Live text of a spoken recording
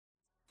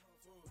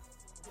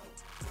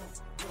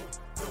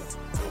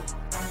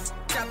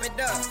chop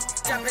it up.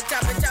 Chop it,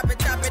 chop it, chop it,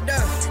 chop it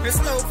up. The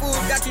slow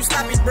food got you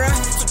sloppy, bruh.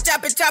 So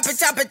chop it, chop it,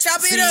 chop it,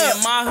 chop it up.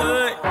 In my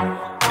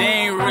hood, there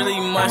ain't really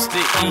much to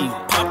eat.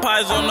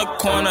 Popeyes on the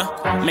corner,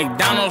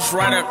 McDonald's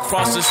right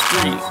across the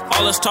street.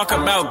 All this talk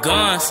about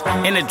guns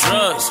and the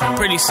drugs,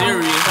 pretty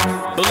serious.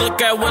 But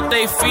look at what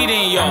they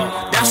feeding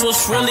y'all. That's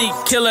what's really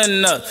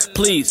killing us.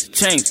 Please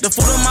change the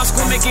food in my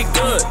school, make it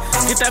good.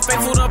 Get that fake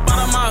food up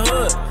out of my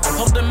hood.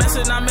 Hope the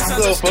message not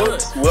misunderstood. Hello,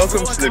 folks.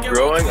 Welcome to the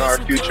Growing Our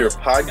Future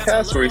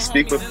podcast, where we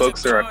speak with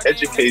folks around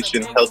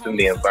education, health, and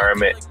the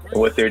environment, and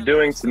what they're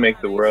doing to make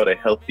the world a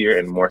healthier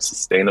and more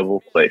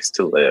sustainable place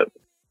to live.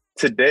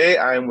 Today,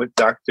 I'm with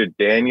Dr.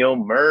 Daniel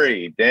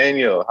Murray.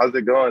 Daniel, how's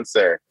it going,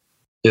 sir?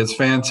 It's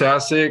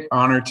fantastic.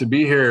 Honored to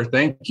be here.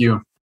 Thank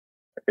you.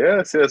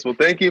 Yes. Well,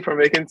 thank you for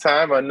making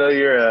time. I know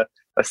you're a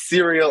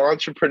serial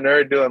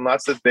entrepreneur doing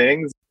lots of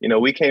things. You know,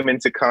 we came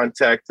into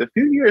contact a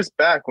few years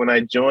back when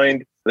I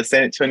joined the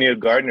San Antonio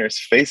Gardeners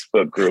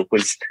Facebook group.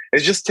 It's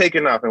just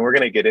taken off, and we're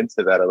going to get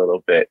into that a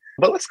little bit.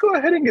 But let's go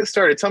ahead and get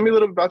started. Tell me a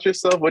little bit about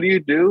yourself. What do you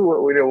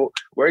do?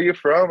 Where are you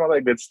from? All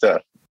that good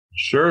stuff.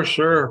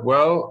 Sure.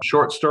 Well,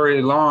 short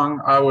story long,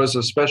 I was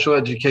a special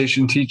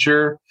education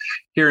teacher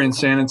here in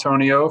San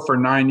Antonio for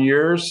 9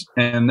 years.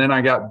 And then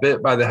I got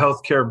bit by the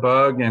healthcare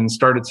bug and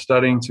started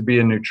studying to be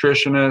a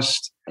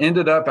nutritionist.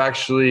 Ended up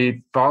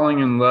actually falling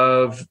in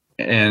love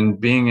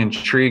and being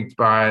intrigued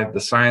by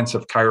the science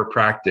of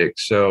chiropractic.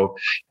 So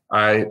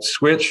I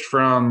switched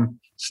from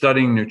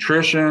studying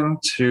nutrition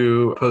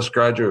to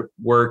postgraduate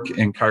work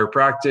in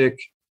chiropractic.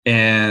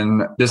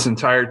 And this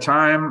entire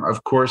time,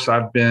 of course,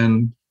 I've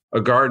been a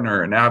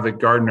gardener, an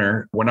avid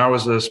gardener. When I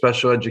was a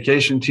special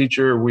education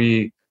teacher,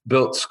 we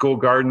built school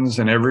gardens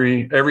in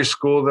every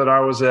school that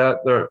I was at.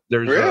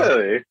 There's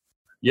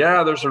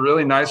a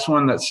really nice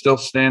one that's still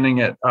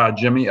standing at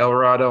Jimmy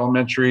Elrod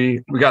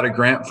Elementary. We got a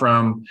grant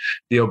from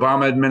the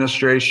Obama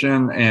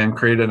administration and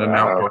created an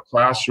outdoor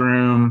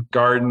classroom,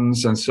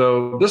 gardens. And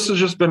so this has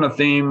just been a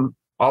theme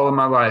all of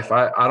my life.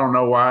 I don't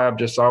know why. I've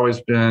just always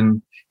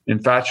been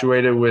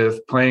infatuated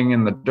with playing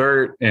in the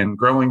dirt and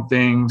growing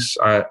things.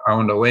 I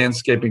owned a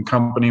landscaping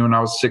company when I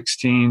was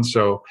 16.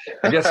 So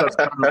I guess that's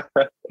kind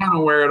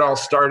of where it all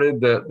started,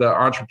 the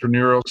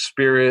entrepreneurial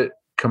spirit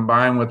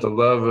combined with the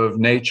love of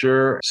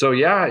nature. So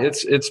yeah,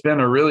 it's been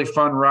a really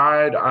fun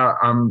ride.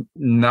 I'm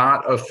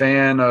not a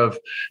fan of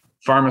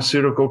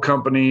pharmaceutical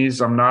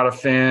companies. I'm not a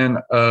fan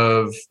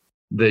of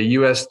the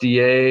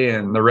USDA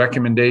and the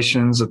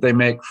recommendations that they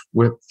make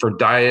for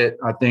diet.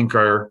 I think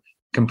are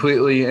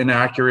completely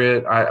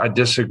inaccurate. I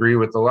disagree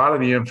with a lot of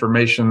the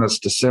information that's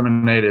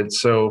disseminated.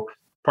 So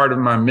part of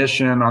my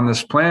mission on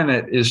this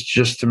planet is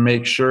just to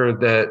make sure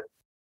that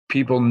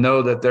people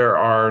know that there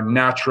are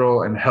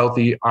natural and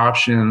healthy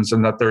options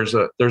and that there's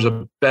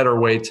a better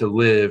way to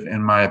live,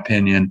 in my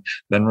opinion,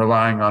 than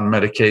relying on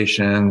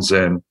medications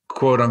and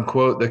quote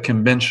unquote the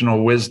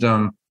conventional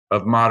wisdom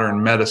of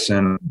modern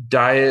medicine.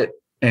 Diet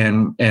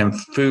and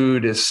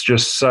food is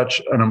just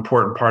such an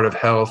important part of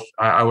health.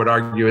 I would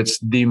argue it's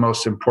the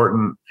most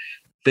important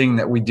thing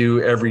that we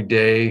do every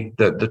day,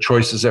 the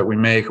choices that we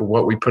make,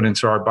 what we put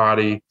into our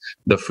body,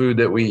 the food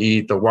that we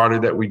eat, the water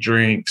that we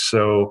drink.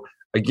 So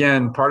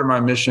again, part of my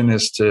mission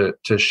is to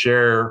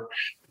share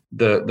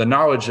the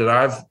knowledge that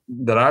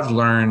I've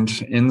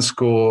learned in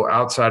school,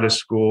 outside of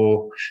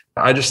school.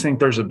 I just think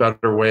there's a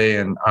better way,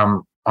 and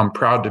I'm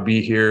proud to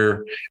be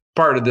here,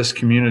 part of this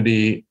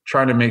community,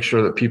 trying to make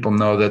sure that people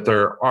know that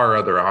there are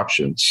other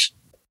options.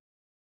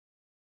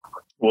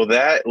 Well,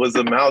 that was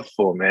a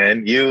mouthful,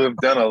 man. You have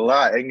done a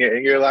lot in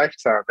your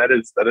lifetime. That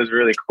is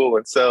really cool.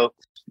 And so,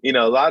 you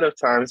know, a lot of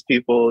times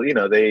people, you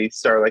know, they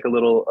start like a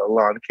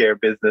lawn care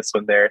business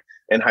when they're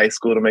in high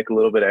school to make a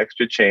little bit of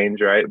extra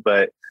change, right?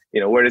 But, you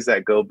know, where does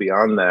that go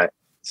beyond that?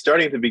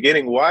 Starting at the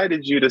beginning, why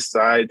did you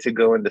decide to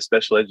go into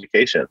special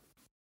education?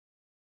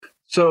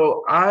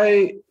 So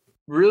I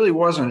really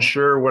wasn't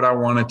sure what I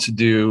wanted to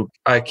do.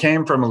 I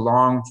came from a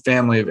long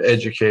family of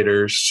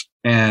educators,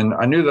 and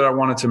I knew that I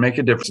wanted to make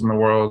a difference in the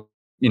world.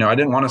 You know, I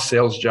didn't want a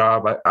sales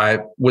job. I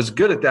was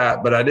good at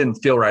that, but I didn't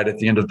feel right at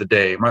the end of the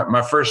day.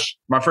 My first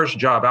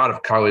job out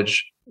of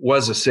college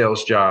was a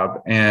sales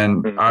job,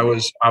 and I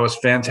was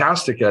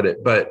fantastic at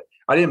it, but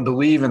I didn't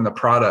believe in the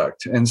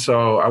product. And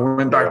so I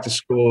went back to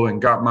school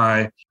and got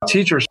my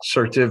teacher's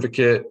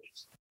certificate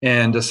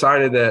and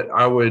decided that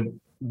I would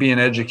be an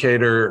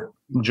educator,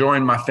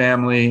 join my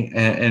family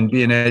and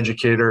be an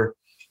educator.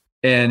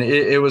 And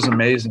it was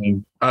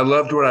amazing. I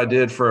loved what I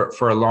did for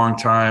a long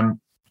time,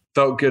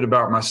 felt good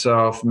about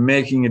myself,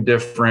 making a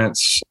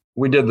difference.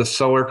 We did the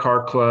solar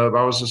car club.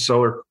 I was a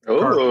solar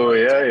car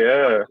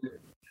club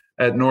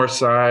at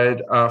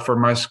Northside for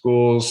my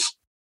schools.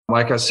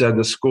 Like I said,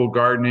 the school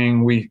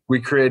gardening, we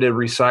created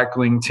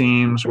recycling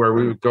teams where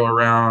we would go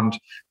around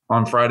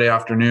on Friday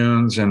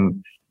afternoons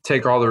and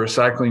take all the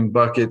recycling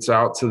buckets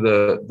out to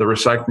the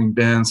recycling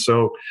bin.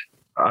 So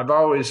I've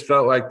always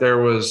felt like there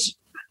was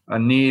a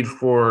need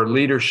for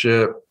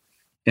leadership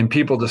and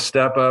people to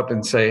step up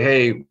and say,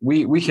 hey,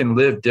 we can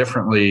live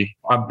differently.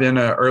 I've been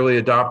an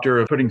early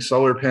adopter of putting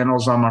solar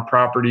panels on my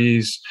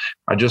properties.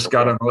 I just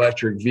got an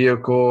electric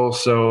vehicle.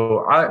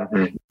 So I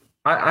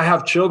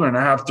have children.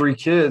 I have 3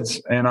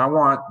 kids, and I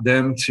want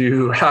them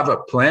to have a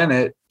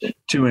planet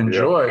to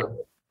enjoy. Yeah.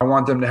 I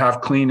want them to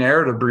have clean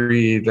air to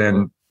breathe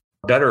and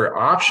better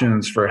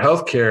options for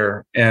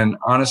healthcare. And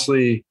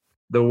honestly,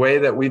 the way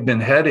that we've been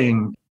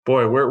heading,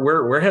 boy,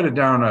 we're headed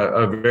down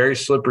a very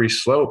slippery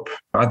slope.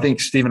 I think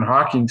Stephen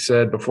Hawking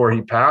said before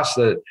he passed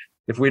that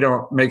if we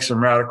don't make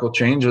some radical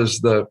changes,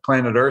 the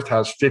planet Earth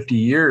has 50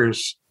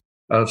 years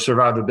of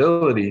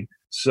survivability.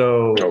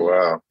 So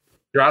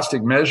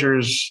drastic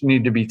measures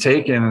need to be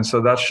taken. And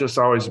so that's just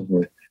always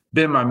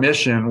been my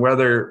mission,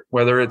 whether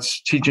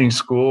it's teaching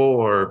school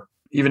or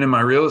even in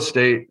my real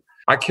estate.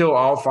 I kill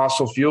all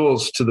fossil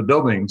fuels to the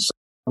buildings.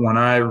 When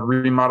I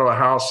remodel a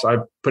house, I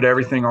put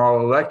everything all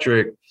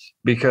electric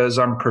because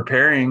I'm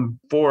preparing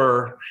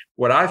for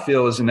what I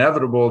feel is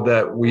inevitable,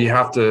 that we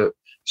have to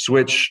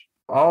switch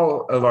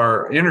all of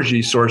our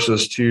energy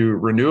sources to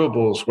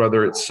renewables,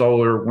 whether it's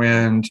solar,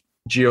 wind,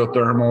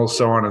 geothermal,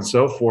 so on and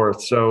so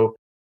forth. So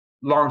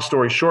long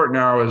story short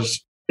now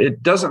is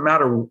it doesn't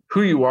matter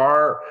who you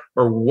are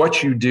or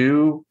what you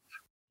do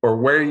or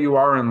where you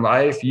are in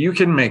life. You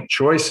can make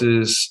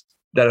choices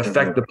that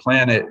affect the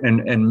planet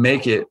and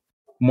make it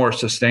more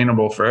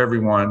sustainable for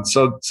everyone.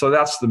 So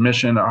that's the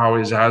mission. It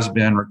always has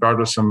been,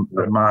 regardless of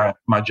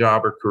my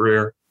job or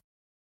career.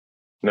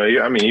 No,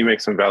 you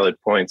make some valid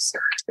points.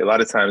 A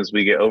lot of times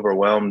we get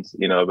overwhelmed,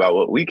 about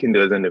what we can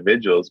do as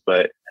individuals,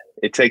 but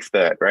it takes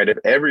that, right? If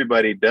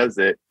everybody does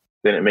it,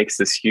 then it makes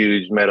this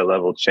huge meta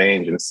level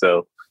change. And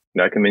so,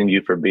 I commend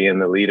you for being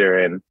the leader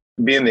and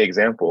being the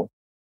example.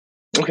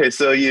 Okay,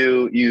 so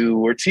you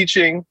were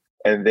teaching,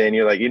 and then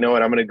you're like, you know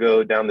what, I'm going to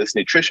go down this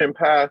nutrition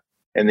path.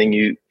 And then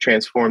you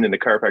transformed into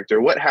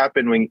chiropractor. What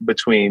happened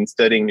between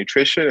studying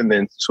nutrition and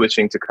then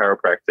switching to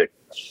chiropractic?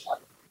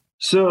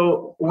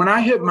 So when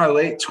I hit my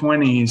late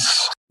 20s,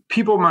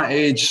 people my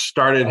age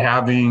started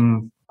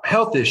having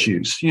health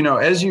issues.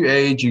 As you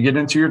age, you get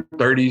into your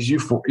 30s,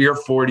 your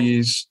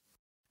 40s,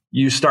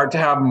 you start to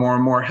have more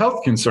and more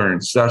health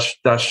concerns.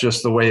 That's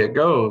just the way it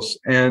goes.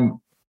 And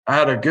I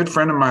had a good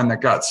friend of mine that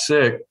got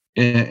sick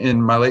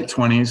in my late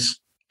 20s,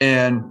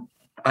 and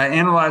I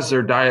analyzed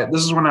their diet.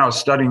 This is when I was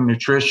studying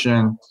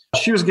nutrition.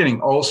 She was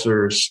getting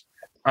ulcers.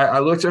 I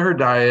looked at her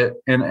diet,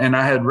 and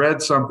I had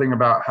read something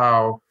about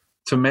how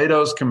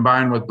tomatoes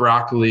combined with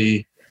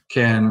broccoli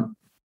can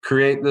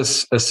create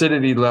this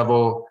acidity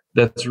level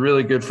that's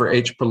really good for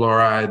H.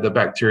 pylori, the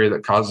bacteria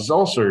that causes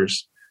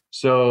ulcers.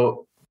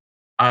 So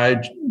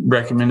I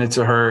recommended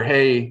to her,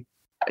 hey,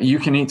 you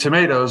can eat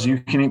tomatoes, you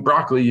can eat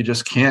broccoli, you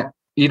just can't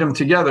eat them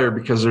together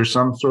because there's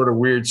some sort of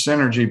weird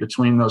synergy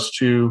between those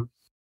two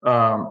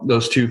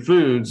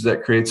foods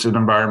that creates an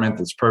environment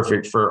that's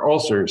perfect for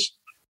ulcers.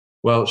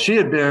 Well, she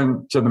had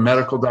been to the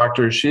medical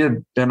doctor. She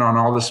had been on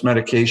all this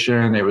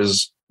medication. It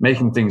was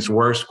making things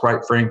worse, quite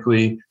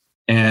frankly.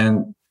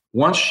 And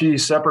once she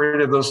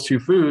separated those two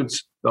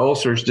foods, the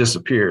ulcers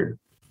disappeared.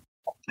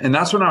 And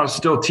that's when I was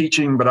still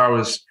teaching, but I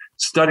was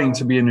studying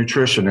to be a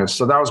nutritionist.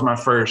 So that was my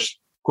first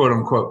quote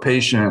unquote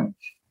patient.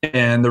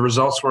 And the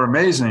results were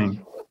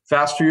amazing.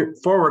 Fast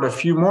forward a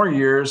few more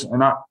years,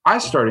 and I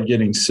started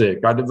getting sick.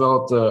 I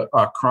developed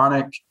a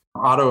chronic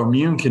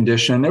autoimmune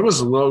condition. It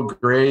was low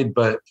grade,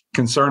 but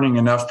concerning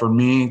enough for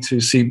me to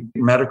seek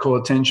medical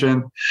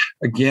attention.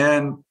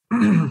 Again,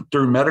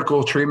 through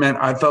medical treatment,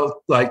 I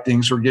felt like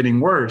things were getting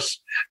worse.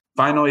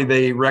 Finally,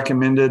 they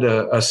recommended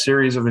a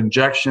series of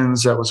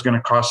injections that was going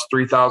to cost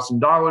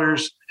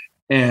 $3,000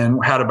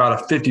 and had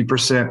about a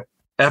 50%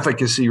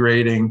 efficacy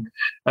rating.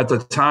 At the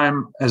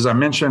time, as I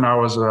mentioned, I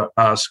was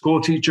a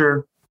school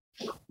teacher.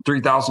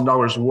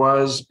 $3,000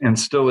 was and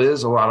still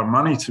is a lot of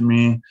money to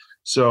me.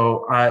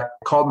 So I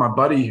called my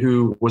buddy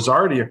who was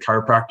already a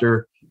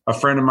chiropractor, a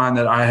friend of mine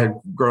that I had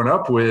grown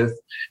up with.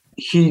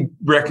 He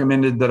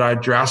recommended that I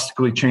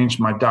drastically change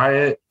my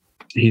diet.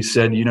 He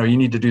said, you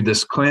need to do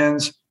this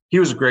cleanse. He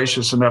was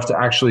gracious enough to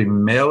actually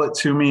mail it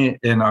to me.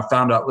 And I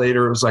found out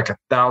later it was like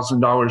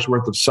 $1,000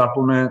 worth of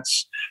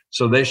supplements.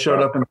 So they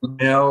showed up in the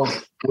mail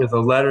with a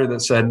letter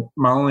that said,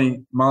 my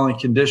only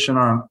condition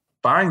on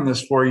buying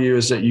this for you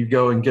is that you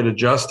go and get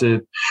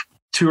adjusted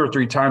 2 or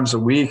 3 times a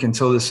week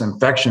until this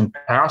infection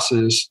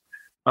passes.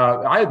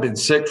 I had been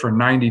sick for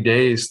 90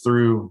 days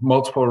through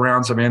multiple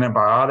rounds of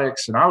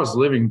antibiotics, and I was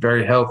living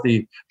very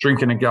healthy,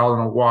 drinking a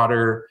gallon of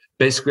water.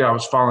 Basically, I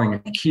was following a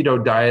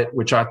keto diet,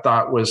 which I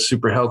thought was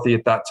super healthy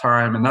at that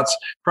time. And that's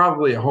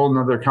probably a whole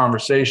nother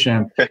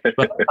conversation.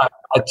 But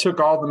I took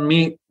all the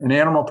meat and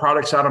animal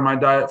products out of my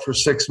diet for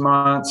 6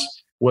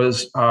 months,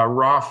 was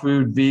raw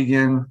food,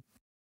 vegan.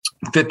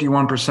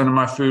 51% of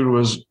my food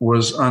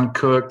was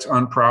uncooked,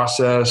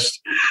 unprocessed.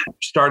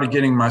 Started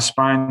getting my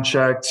spine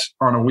checked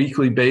on a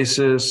weekly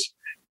basis.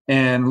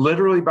 And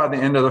literally by the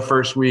end of the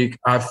first week,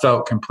 I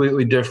felt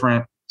completely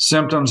different.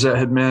 Symptoms that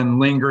had been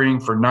lingering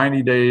for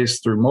 90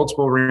 days through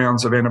multiple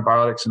rounds of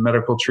antibiotics and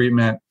medical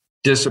treatment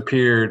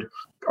disappeared.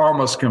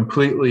 almost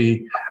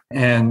completely.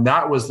 And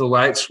that was the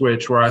light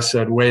switch where I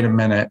said, wait a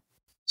minute.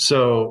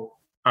 So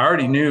I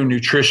already knew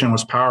nutrition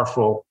was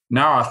powerful.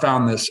 Now I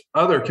found this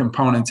other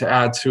component to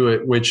add to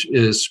it, which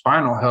is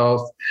spinal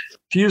health.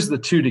 Fuse the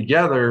two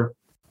together,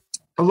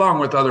 along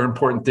with other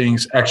important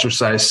things,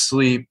 exercise,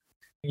 sleep.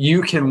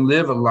 You can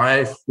live a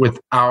life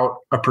without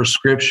a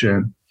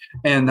prescription.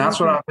 And that's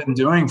what I've been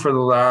doing for the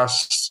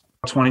last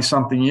 20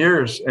 something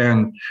years.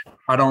 And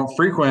I don't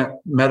frequent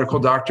medical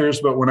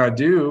doctors, but when I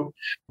do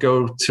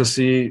go to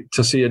see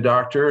a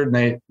doctor,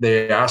 and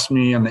they ask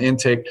me in the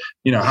intake,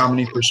 how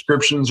many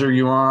prescriptions are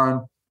you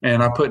on?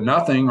 And I put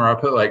nothing, or I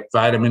put like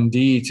vitamin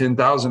D,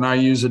 10,000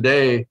 IUs a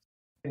day.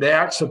 They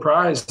act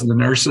surprised, the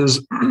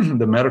nurses,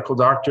 the medical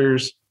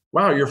doctors.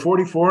 Wow, you're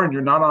 44 and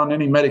you're not on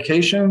any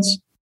medications?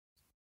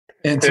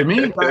 And to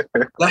me,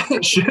 that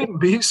shouldn't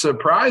be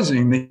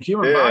surprising. The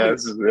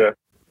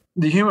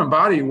human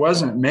body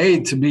wasn't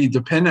made to be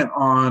dependent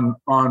on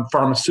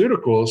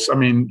pharmaceuticals. I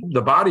mean,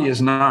 the body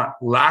is not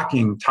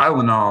lacking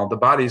Tylenol. The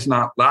body is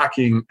not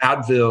lacking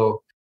Advil.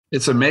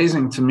 It's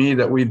amazing to me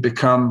that we've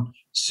become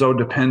so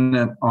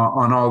dependent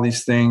on all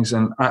these things.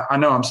 And I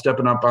know I'm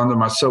stepping up onto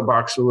my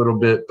soapbox a little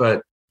bit,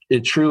 but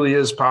it truly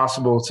is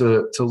possible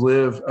to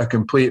live a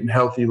complete and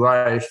healthy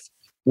life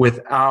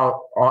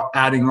without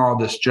adding all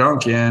this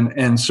junk in.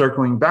 And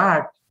circling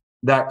back,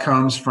 that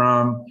comes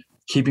from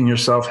keeping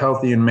yourself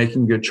healthy and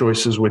making good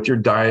choices with your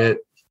diet,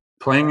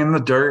 playing in the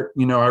dirt.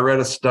 I read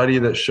a study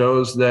that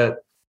shows that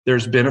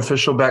there's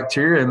beneficial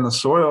bacteria in the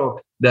soil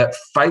that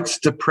fights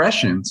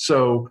depression.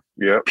 So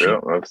yeah,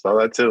 I saw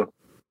that too.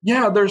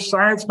 Yeah, there's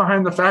science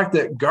behind the fact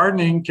that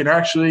gardening can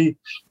actually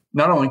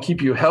not only keep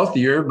you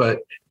healthier, but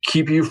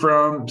keep you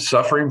from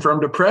suffering from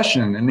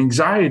depression and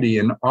anxiety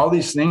and all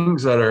these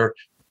things that are,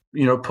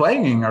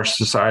 plaguing our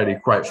society,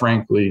 quite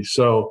frankly.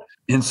 So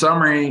in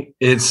summary,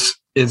 it's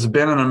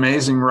been an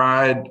amazing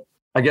ride.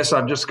 I guess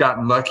I've just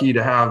gotten lucky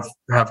to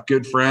have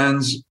good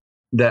friends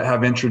that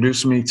have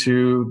introduced me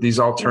to these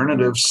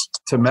alternatives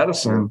to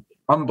medicine.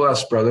 I'm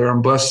blessed, brother.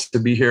 I'm blessed to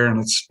be here,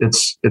 and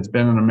it's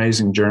been an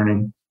amazing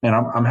journey. And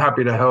I'm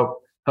happy to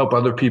help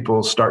other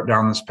people start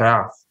down this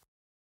path.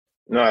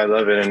 No, I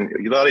love it.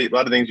 And a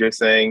lot of things you're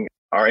saying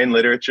are in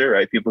literature,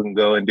 right? People can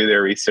go and do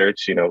their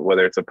research,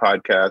 whether it's a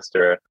podcast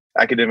or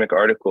academic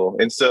article.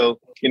 And so,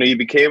 you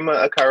became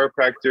a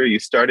chiropractor. You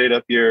started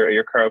up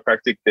your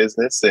chiropractic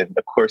business. And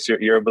of course,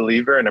 you're a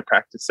believer and a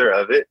practicer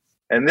of it.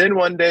 And then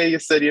one day you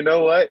said, you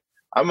know what?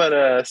 I'm going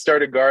to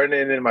start a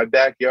garden in my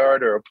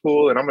backyard or a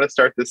pool, and I'm going to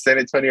start the San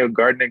Antonio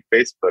Gardening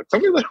Facebook. Tell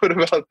me a little bit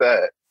about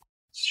that.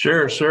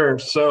 Sure.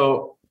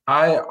 So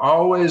I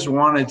always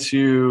wanted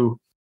to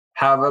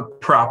have a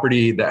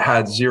property that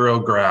had zero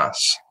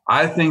grass.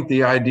 I think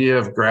the idea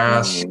of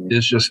grass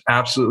is just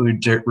absolutely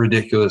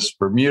ridiculous.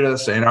 Bermuda,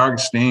 St.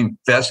 Augustine,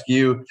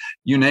 fescue,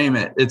 you name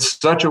it. It's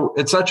such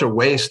a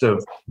waste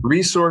of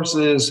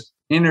resources,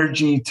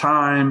 energy,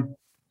 time.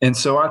 And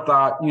so I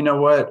thought, you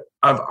know what?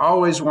 I've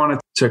always wanted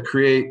to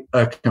create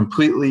a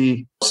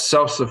completely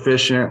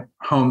self-sufficient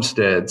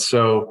homestead.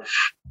 So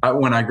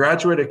when I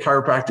graduated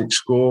chiropractic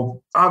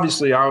school,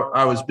 obviously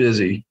I was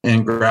busy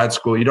in grad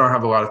school. You don't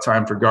have a lot of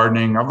time for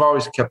gardening. I've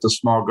always kept a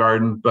small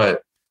garden,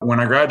 but when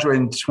I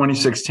graduated in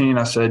 2016,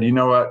 I said, you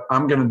know what?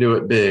 I'm going to do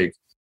it big.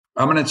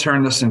 I'm going to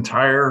turn this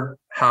entire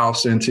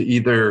house into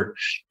either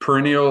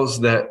perennials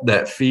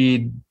that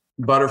feed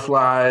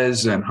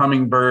butterflies and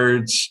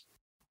hummingbirds,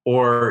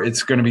 or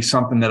it's going to be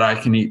something that I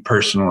can eat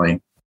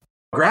personally.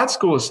 Grad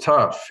school is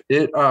tough.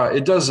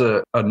 It does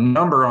a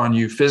number on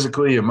you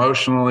physically,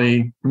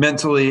 emotionally,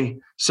 mentally.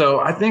 So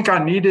I think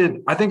I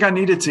needed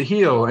to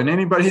heal. And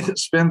anybody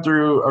that's been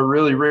through a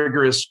really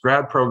rigorous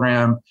grad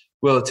program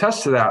will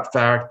attest to that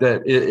fact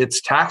that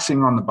it's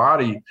taxing on the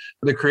body.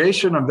 The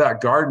creation of that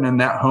garden and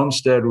that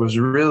homestead was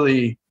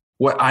really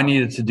what I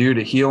needed to do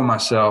to heal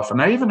myself. And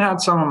I even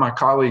had some of my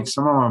colleagues,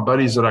 some of my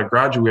buddies that I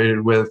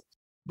graduated with,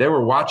 they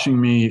were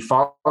watching me,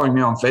 following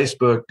me on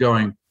Facebook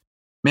going,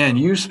 man,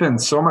 you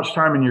spend so much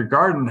time in your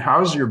garden.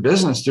 How's your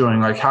business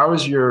doing? Like, how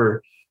is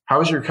your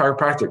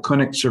chiropractic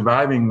clinic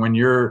surviving when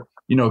you're,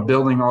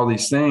 building all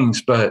these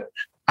things? But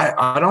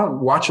I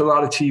don't watch a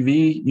lot of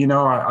TV.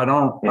 I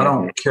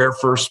don't care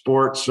for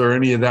sports or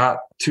any of that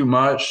too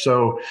much.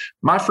 So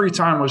my free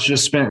time was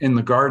just spent in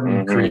the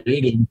garden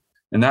creating,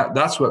 and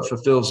that's what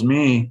fulfills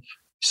me.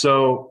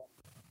 So,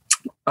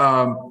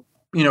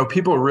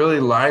 people really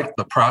like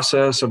the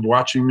process of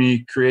watching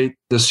me create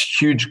this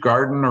huge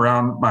garden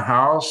around my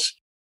house.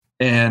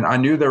 And I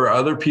knew there were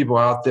other people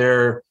out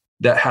there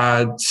that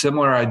had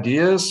similar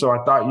ideas. So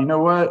I thought, you know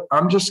what,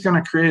 I'm just going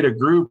to create a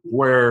group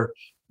where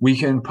we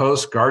can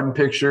post garden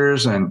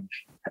pictures. And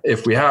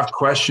if we have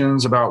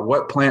questions about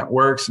what plant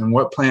works and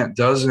what plant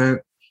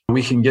doesn't,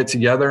 we can get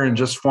together and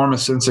just form a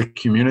sense of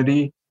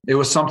community. It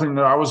was something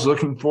that I was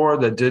looking for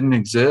that didn't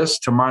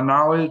exist to my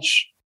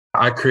knowledge.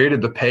 I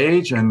created the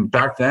page, and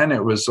back then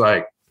it was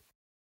like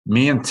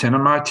me and 10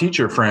 of my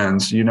teacher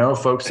friends,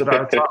 folks that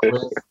I taught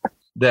with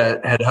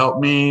that had helped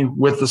me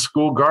with the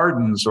school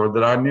gardens or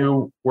that I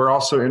knew were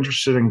also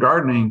interested in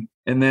gardening.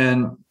 And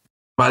then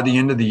by the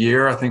end of the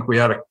year, I think we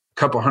had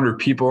couple hundred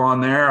people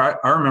on there.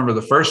 I remember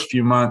the first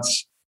few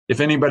months, if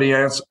anybody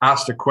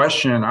asked a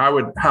question, I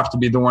would have to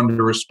be the one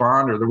to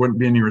respond, or there wouldn't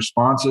be any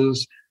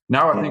responses.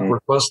 Now I think we're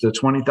close to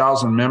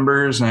 20,000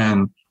 members,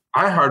 and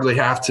I hardly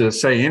have to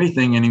say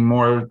anything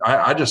anymore.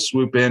 I just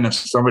swoop in if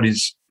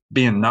somebody's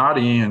being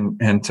naughty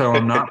and tell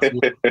them not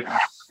to.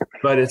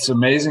 But it's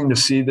amazing to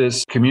see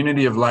this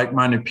community of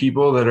like-minded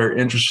people that are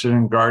interested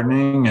in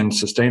gardening and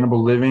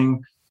sustainable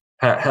living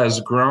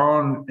has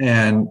grown.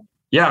 And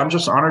yeah, I'm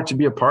just honored to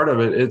be a part of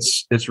it.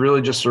 It's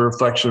really just a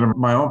reflection of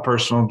my own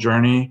personal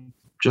journey.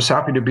 Just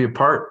happy to be a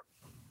part.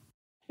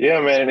 Yeah,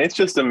 man. And it's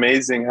just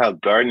amazing how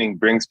gardening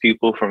brings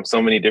people from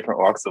so many different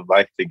walks of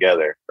life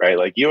together, right?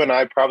 Like you and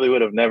I probably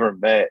would have never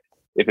met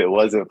if it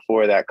wasn't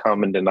for that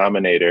common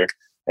denominator.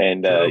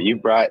 And you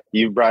brought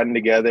in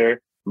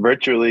together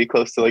virtually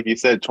close to, like you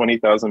said,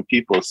 20,000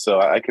 people. So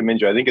I commend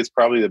you. I think it's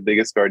probably the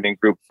biggest gardening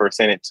group for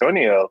San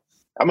Antonio.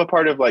 I'm a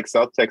part of like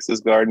South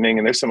Texas gardening,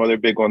 and there's some other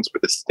big ones for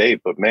the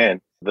state. But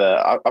man,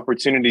 the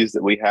opportunities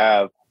that we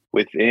have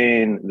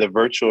within the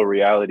virtual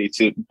reality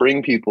to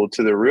bring people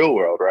to the real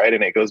world, right?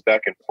 And it goes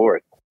back and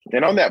forth.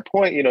 And on that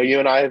point, you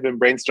and I have been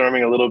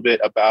brainstorming a little bit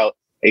about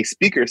a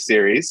speaker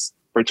series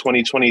for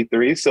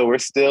 2023. So we're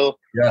still,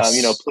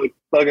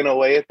 plugging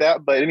away at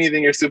that. But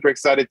anything you're super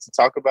excited to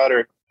talk about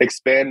or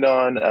expand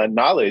on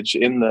knowledge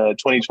in the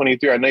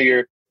 2023? I know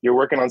you're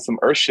working on some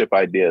Earthship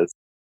ideas.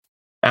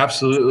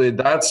 Absolutely.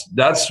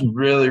 That's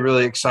really,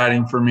 really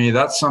exciting for me.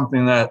 That's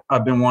something that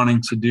I've been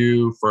wanting to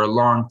do for a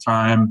long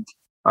time.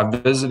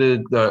 I've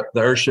visited the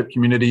Earthship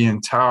community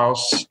in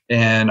Taos,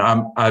 and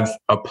I've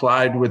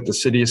applied with the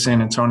city of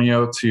San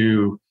Antonio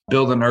to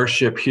build an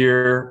Earthship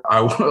here.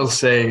 I will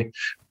say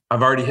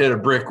I've already hit a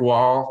brick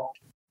wall.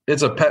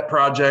 It's a pet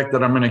project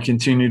that I'm going to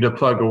continue to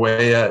plug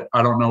away at.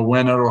 I don't know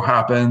when it'll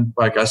happen.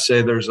 Like I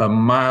say, there's a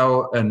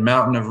mile and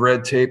mountain of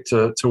red tape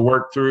to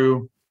work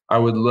through. I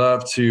would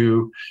love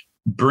to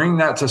bring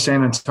that to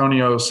San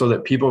Antonio so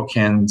that people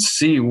can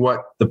see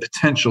what the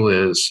potential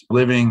is,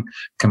 living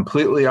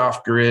completely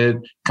off grid,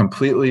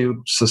 completely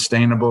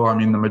sustainable. I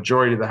mean, the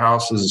majority of the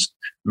house is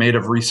made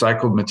of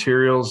recycled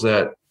materials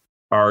that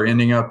are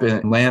ending up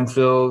in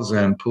landfills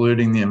and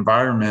polluting the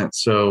environment.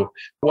 So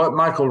what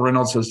Michael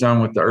Reynolds has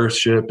done with the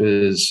Earthship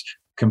is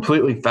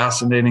completely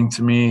fascinating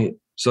to me,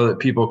 so that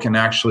people can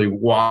actually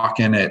walk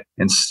in it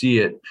and see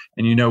it.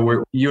 And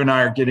you and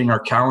I are getting our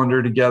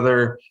calendar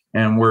together,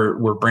 and we're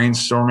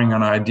brainstorming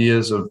on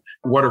ideas of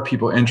what are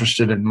people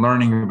interested in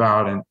learning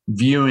about and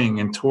viewing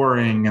and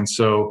touring. And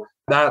so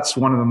that's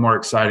one of the more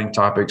exciting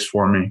topics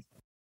for me.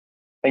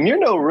 And you're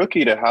no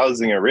rookie to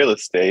housing or real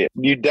estate.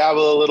 You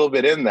dabble a little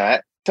bit in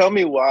that. Tell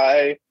me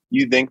why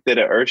you think that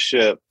an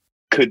Earthship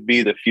could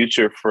be the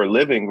future for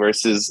living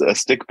versus a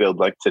stick build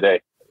like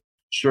today.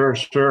 Sure.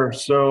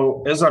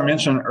 So as I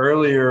mentioned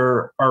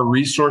earlier, our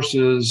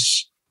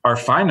resources are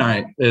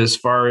finite as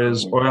far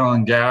as oil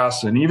and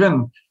gas, and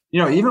even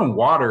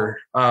water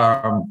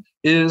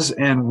is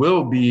and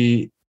will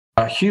be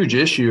a huge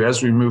issue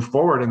as we move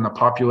forward and the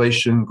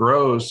population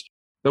grows.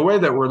 The way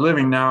that we're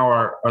living now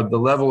are the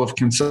level of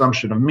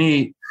consumption of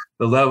meat,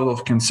 the level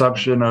of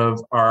consumption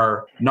of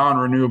our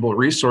non-renewable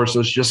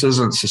resources just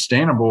isn't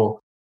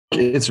sustainable.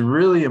 It's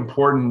really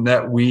important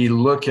that we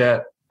look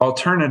at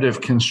alternative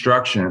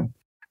construction.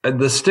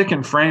 The stick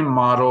and frame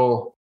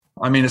model,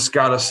 I mean, it's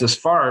got us this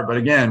far, but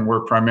again,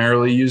 we're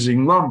primarily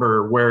using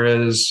lumber,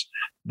 whereas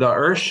the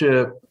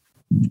Earthship,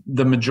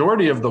 the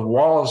majority of the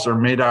walls are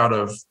made out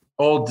of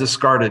old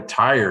discarded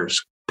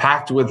tires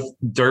packed with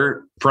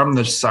dirt from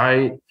the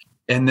site.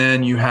 And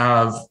then you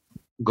have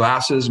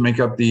glasses make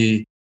up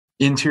the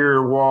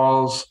interior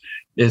walls.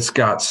 It's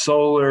got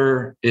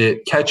solar.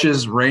 It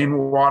catches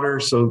rainwater.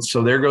 So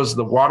there goes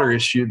the water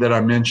issue that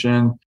I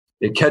mentioned.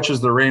 It catches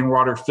the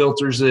rainwater,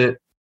 filters it.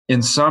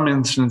 In some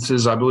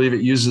instances, I believe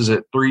it uses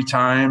it 3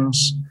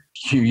 times.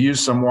 You use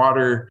some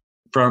water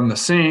from the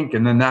sink,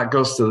 and then that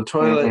goes to the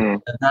toilet,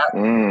 and that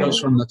goes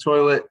from the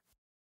toilet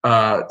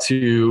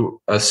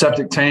to a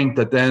septic tank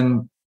that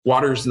then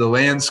waters the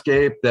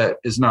landscape that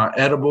is not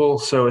edible.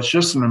 So it's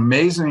just an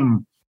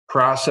amazing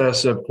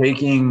process of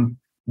taking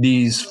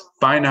these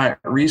finite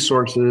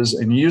resources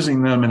and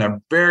using them in a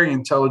very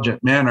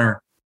intelligent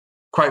manner.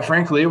 Quite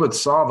frankly, it would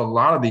solve a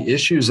lot of the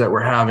issues that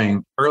we're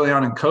having. Early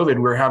on in COVID,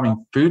 we're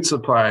having food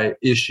supply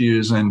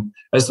issues. And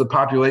as the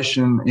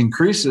population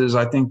increases,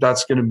 I think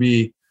that's going to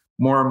be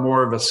more and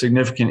more of a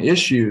significant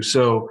issue.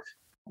 So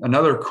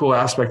another cool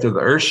aspect of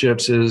the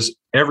Earthships is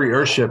every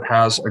Earthship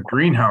has a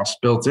greenhouse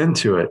built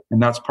into it.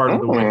 And that's part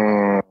of the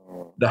way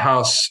the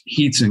house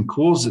heats and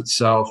cools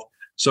itself.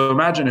 So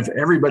imagine if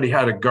everybody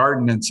had a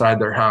garden inside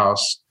their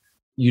house.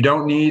 You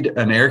don't need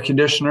an air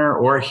conditioner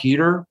or a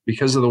heater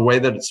because of the way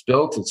that it's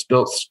built. It's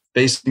built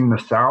facing the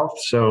south,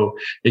 so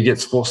it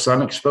gets full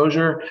sun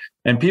exposure.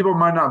 And people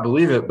might not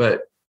believe it,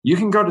 but you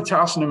can go to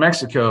Taos, New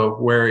Mexico,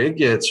 where it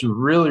gets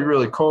really,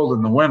 really cold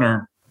in the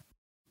winter.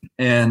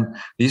 And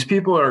these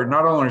people are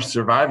not only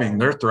surviving,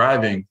 they're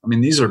thriving. I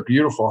mean, these are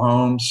beautiful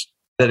homes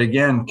that,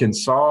 again, can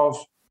solve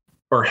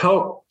or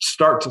help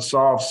start to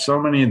solve so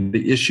many of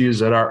the issues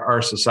that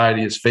our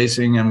society is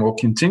facing and will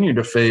continue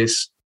to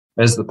face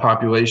as the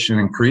population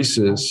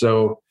increases.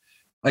 So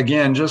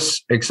again,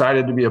 just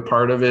excited to be a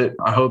part of it.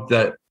 I hope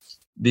that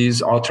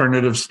these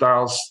alternative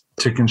styles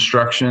to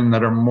construction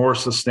that are more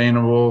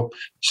sustainable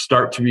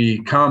start to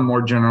become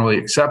more generally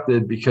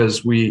accepted,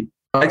 because we,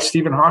 like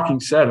Stephen Hawking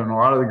said, and a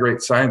lot of the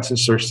great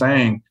scientists are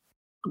saying,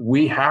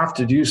 we have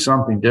to do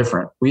something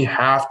different. We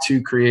have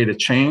to create a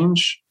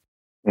change,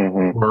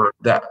 or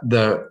that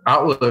the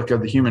outlook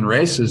of the human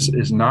race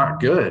is not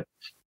good.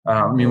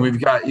 I mean,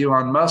 we've got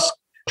Elon Musk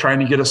trying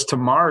to get us to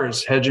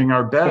Mars, hedging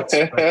our bets.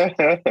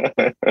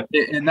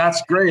 And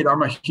that's great.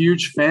 I'm a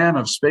huge fan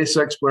of space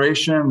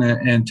exploration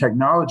and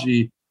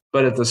technology.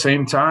 But at the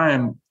same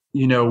time,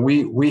 you know,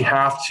 we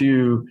have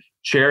to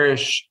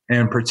cherish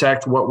and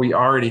protect what we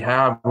already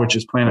have, which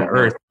is planet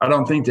Earth. I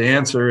don't think the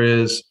answer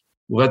is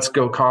let's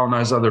go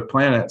colonize other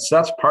planets.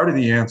 That's part of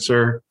the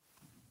answer.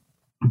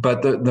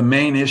 But the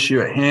main issue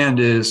at hand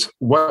is,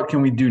 what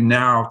can we do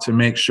now to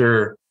make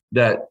sure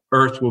that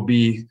Earth will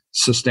be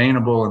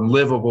sustainable and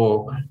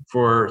livable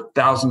for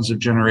thousands of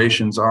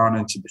generations on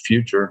into the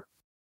future?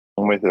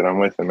 I'm with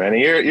it, man.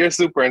 You're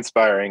super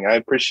inspiring. I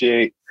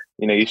appreciate,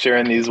 you know, you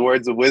sharing these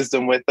words of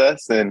wisdom with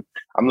us, and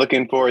I'm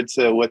looking forward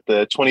to what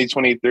the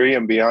 2023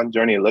 and beyond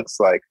journey looks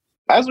like.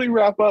 As we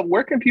wrap up,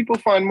 where can people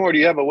find more? Do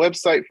you have a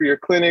website for your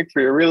clinic,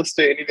 for your real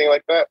estate, anything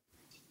like that?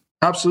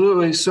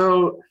 Absolutely.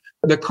 So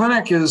the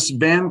clinic is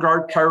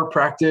Vanguard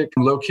Chiropractic,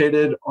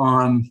 located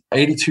on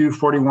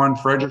 8241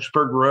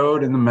 Fredericksburg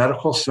Road in the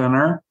Medical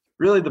Center.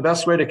 Really, the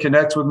best way to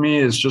connect with me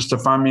is just to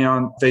find me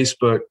on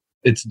Facebook.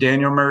 It's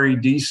Daniel Murray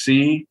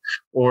DC,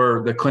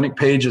 or the clinic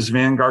page is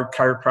Vanguard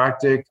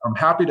Chiropractic. I'm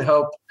happy to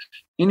help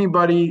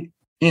anybody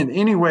in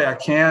any way I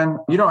can.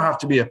 You don't have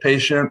to be a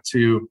patient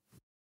to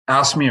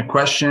ask me a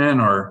question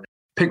or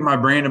pick my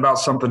brain about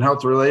something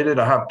health related.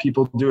 I have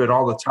people do it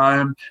all the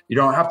time. You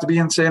don't have to be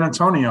in San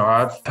Antonio.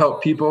 I've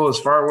helped people as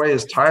far away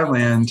as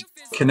Thailand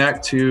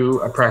connect to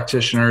a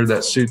practitioner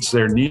that suits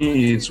their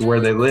needs where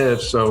they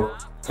live. So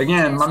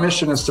again, my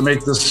mission is to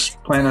make this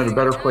planet a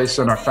better place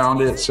than I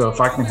found it. So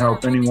if I can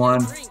help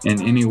anyone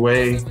in any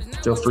way,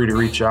 feel free to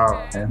reach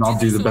out and I'll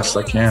do the best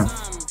I can.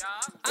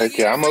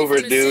 Okay, I'm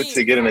overdue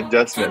to get an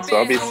adjustment, so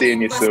I'll be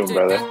seeing you soon,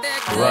 brother.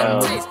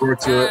 Look forward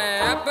to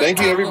it. Thank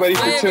you, everybody,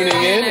 for tuning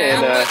in,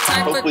 and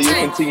hopefully you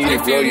continue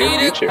to grow your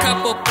future.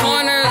 Couple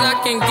corners,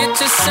 I can get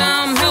you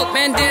some help,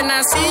 and then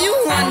I see you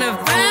on the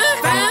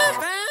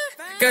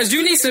vibe, cause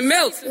you need some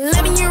milk.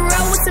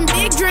 11-year-old with some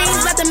big dreams,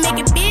 about to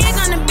make it big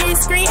on the big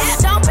screen.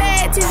 Don't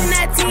pay attention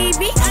to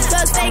TV,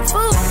 cause fake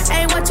food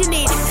ain't what you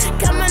need.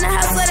 Come on the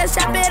house, let us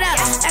chop it up.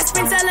 That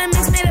Sprint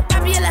mix made it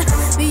popular.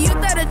 The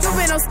youth of the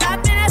truth ain't no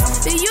stopping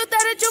us. The youth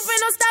of the truth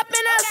ain't no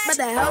stopping us. But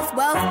the health,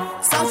 wealth,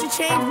 social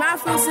change, my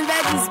fruits and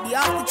veggies be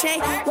off the chain.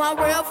 Want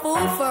real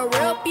food for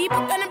real people,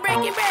 gonna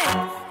break it bread.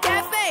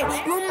 Cafe,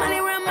 real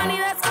money,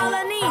 that's all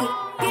I need.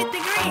 Get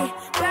the green,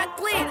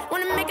 broccoli.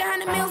 Wanna make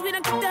 100 meals, we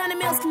done cook 100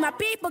 meals, cause my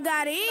people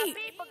gotta eat.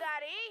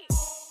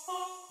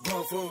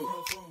 Grown food.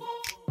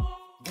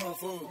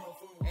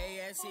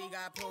 ASC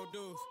got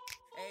produced.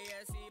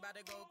 ASC about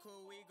to go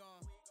cool, we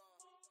gon'